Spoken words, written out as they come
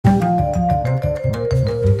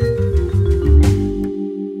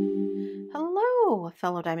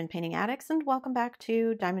fellow diamond painting addicts, and welcome back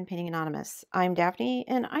to Diamond Painting Anonymous. I'm Daphne,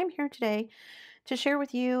 and I'm here today to share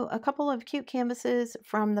with you a couple of cute canvases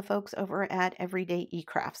from the folks over at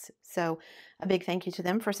Everydayecrafts. So a big thank you to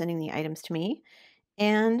them for sending the items to me.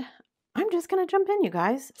 And I'm just going to jump in, you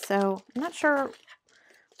guys. So I'm not sure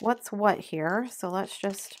what's what here, so let's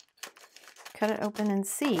just cut it open and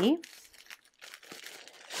see.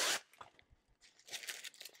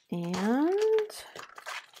 And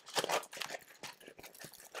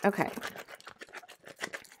okay,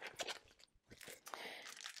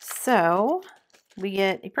 so we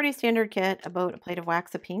get a pretty standard kit, a boat, a plate of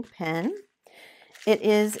wax, a pink pen. It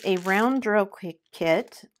is a round drill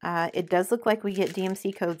kit. It does look like we get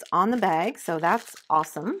DMC codes on the bag, so that's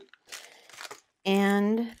awesome.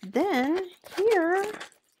 And then here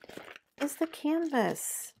is the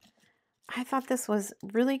canvas. I thought this was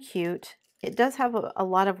really cute. It does have a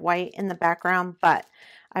lot of white in the background, but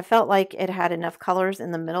I felt like it had enough colors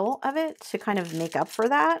in the middle of it to kind of make up for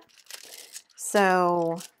that.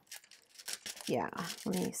 So yeah,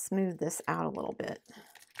 let me smooth this out a little bit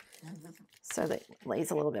so that it lays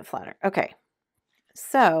a little bit flatter. Okay,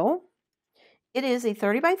 so it is a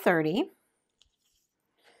 30 by 30.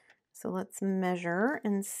 So let's measure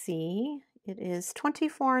and see. It is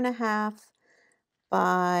 24.5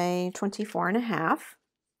 by 24.5.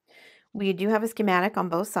 We do have a schematic on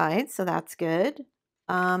both sides, so that's good.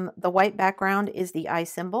 The white background is the eye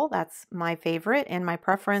symbol. That's my favorite and my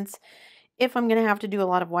preference. If I'm going to have to do a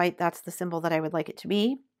lot of white, that's the symbol that I would like it to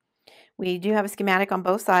be. We do have a schematic on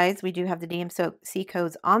both sides. We do have the DMC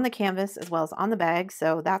codes on the canvas as well as on the bag,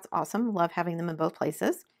 so that's awesome. Love having them in both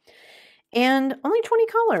places. And only 20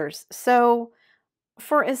 colors. So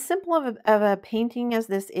for as simple of a painting as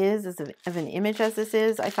this is, of an image as this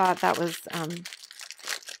is, I thought that was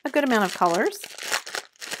a good amount of colors.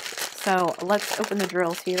 So let's open the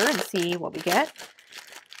drills here and see what we get.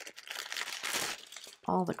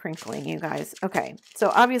 All the crinkling, you guys. Okay, so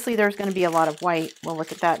obviously there's going to be a lot of white. We'll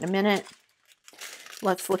look at that in a minute.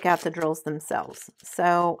 Let's look at the drills themselves.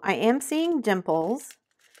 So I am seeing dimples,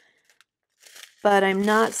 but I'm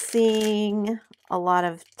not seeing a lot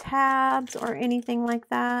of tabs or anything like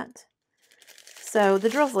that. So the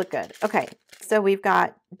drills look good. Okay, so we've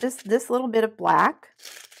got just this little bit of black.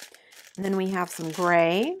 And then we have some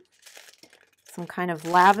gray, some kind of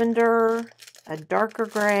lavender, a darker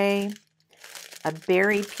gray, a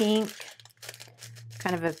berry pink,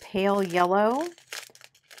 kind of a pale yellow,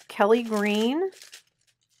 Kelly green,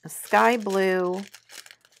 a sky blue,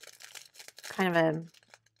 kind of a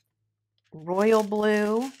royal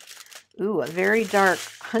blue, ooh, a very dark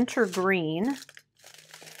hunter green,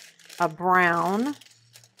 a brown,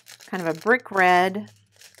 kind of a brick red,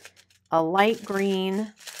 a light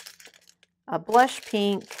green, a blush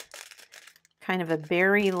pink, kind of a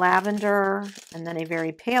berry lavender, and then a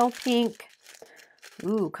very pale pink.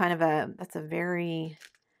 Ooh, kind of that's a very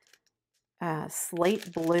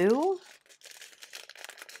slate blue.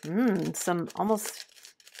 Some almost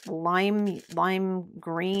lime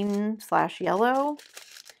green / yellow.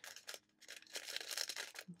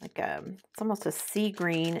 Like it's almost a sea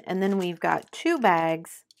green. And then we've got 2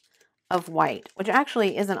 bags of white, which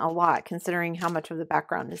actually isn't a lot considering how much of the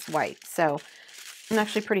background is white. So I'm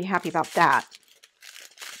actually pretty happy about that.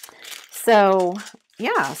 So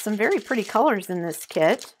yeah, some very pretty colors in this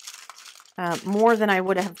kit. More than I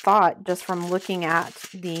would have thought just from looking at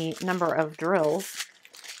the number of drills.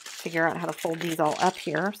 Figure out how to fold these all up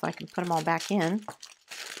here so I can put them all back in.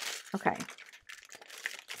 Okay.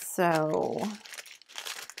 So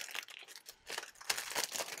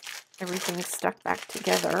everything's stuck back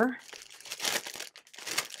together.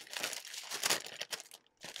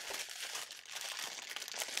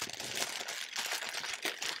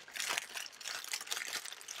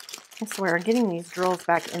 I swear, getting these drills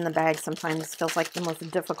back in the bag sometimes feels like the most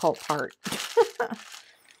difficult part.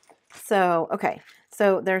 So, okay,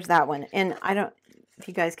 so there's that one. And I don't, if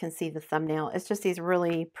you guys can see the thumbnail, it's just these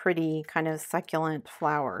really pretty kind of succulent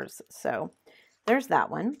flowers. So there's that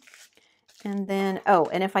one. And then, oh,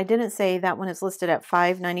 and if I didn't say, that one is listed at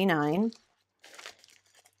 $5.99.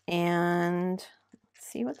 And let's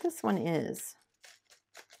see what this one is.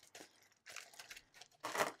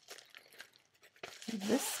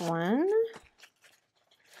 This one,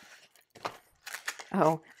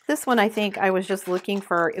 oh, this one I think I was just looking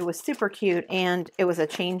for. It was super cute and it was a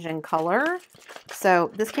change in color. So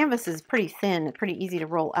this canvas is pretty thin, pretty easy to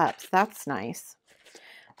roll up. So that's nice.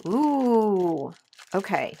 Ooh,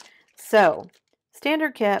 okay. So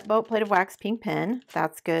standard kit, boat, plate of wax, pink pen.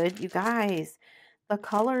 That's good. You guys, the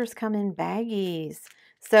colors come in baggies.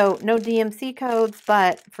 So no DMC codes,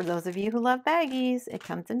 but for those of you who love baggies, it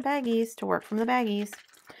comes in baggies to work from the baggies.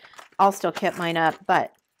 I'll still kit mine up,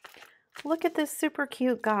 but look at this super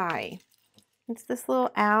cute guy. It's this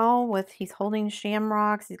little owl with, he's holding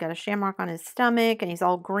shamrocks. He's got a shamrock on his stomach and he's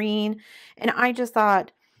all green. And I just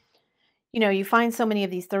thought, you know, you find so many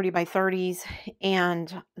of these 30 by 30s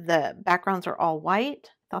and the backgrounds are all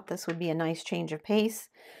white. Thought this would be a nice change of pace,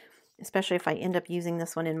 especially if I end up using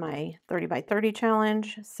this one in my 30 by 30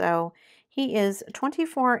 challenge. So he is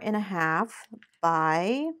 24.5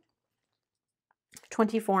 by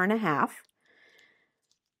 24.5.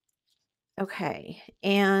 Okay,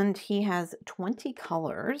 and he has 20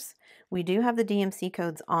 colors. We do have the DMC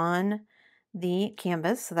codes on the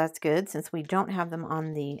canvas, so that's good since we don't have them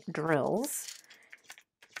on the drills.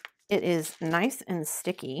 It is nice and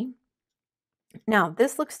sticky. Now,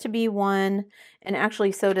 this looks to be one, and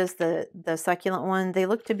actually so does the succulent one. They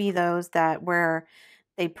look to be those that where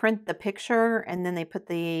they print the picture and then they put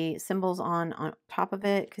the symbols on top of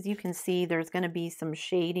it, because you can see there's going to be some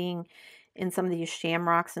shading in some of these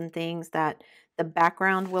shamrocks and things that the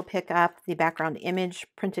background will pick up, the background image,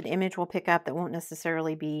 printed image will pick up, that won't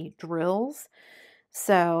necessarily be drills.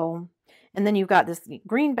 So, and then you've got this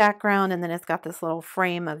green background and then it's got this little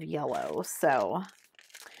frame of yellow. So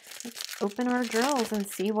let's open our drills and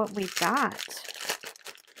see what we've got.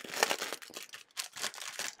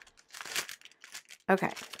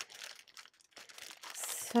 Okay,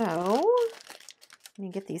 so let me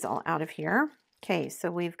get these all out of here. Okay, so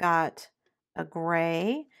we've got a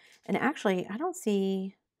gray, and actually I don't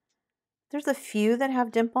see, there's a few that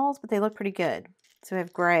have dimples, but they look pretty good. So we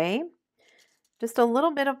have gray, just a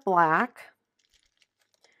little bit of black,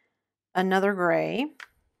 another gray,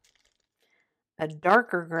 a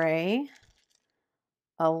darker gray,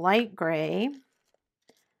 a light gray,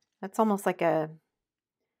 that's almost like a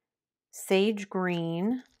sage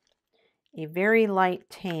green, a very light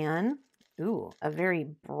tan, ooh, a very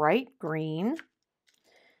bright green,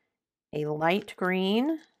 a light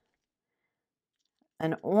green,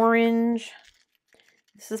 an orange.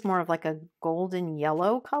 This is more of like a golden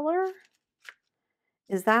yellow color.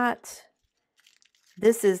 Is that,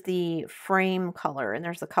 this is the frame color, and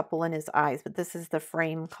there's a couple in his eyes, but this is the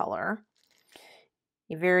frame color.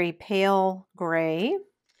 A very pale gray.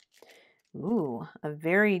 Ooh, a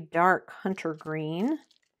very dark hunter green.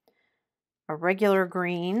 A regular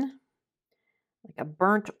green, like a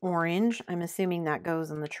burnt orange. I'm assuming that goes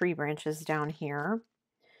in the tree branches down here.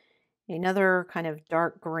 Another kind of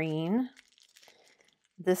dark green.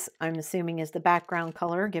 This, I'm assuming, is the background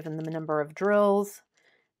color, given the number of drills.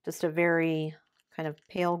 Just a very kind of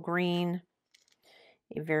pale green,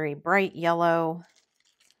 a very bright yellow,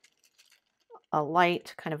 a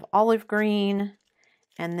light kind of olive green,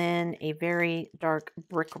 and then a very dark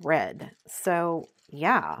brick red. So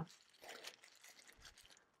yeah,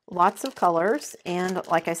 lots of colors, and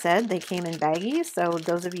like I said, they came in baggies, so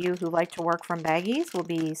those of you who like to work from baggies will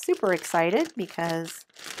be super excited because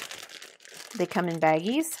they come in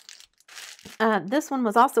baggies. This one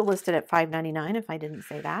was also listed at $5.99 if I didn't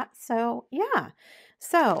say that. So yeah,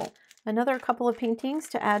 so another couple of paintings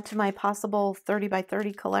to add to my possible 30 by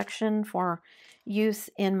 30 collection for use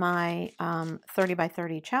in my 30 by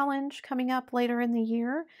 30 challenge coming up later in the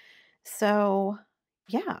year. So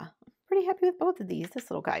yeah, pretty happy with both of these.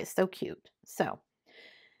 This little guy is so cute. So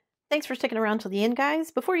thanks for sticking around till the end,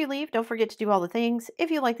 guys. Before you leave, don't forget to do all the things.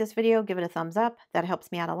 If you like this video, give it a thumbs up. That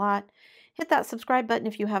helps me out a lot. Hit that subscribe button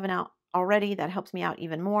if you haven't already. That helps me out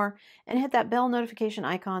even more. And hit that bell notification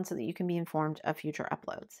icon so that you can be informed of future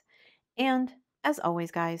uploads. And as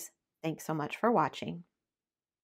always, guys, thanks so much for watching.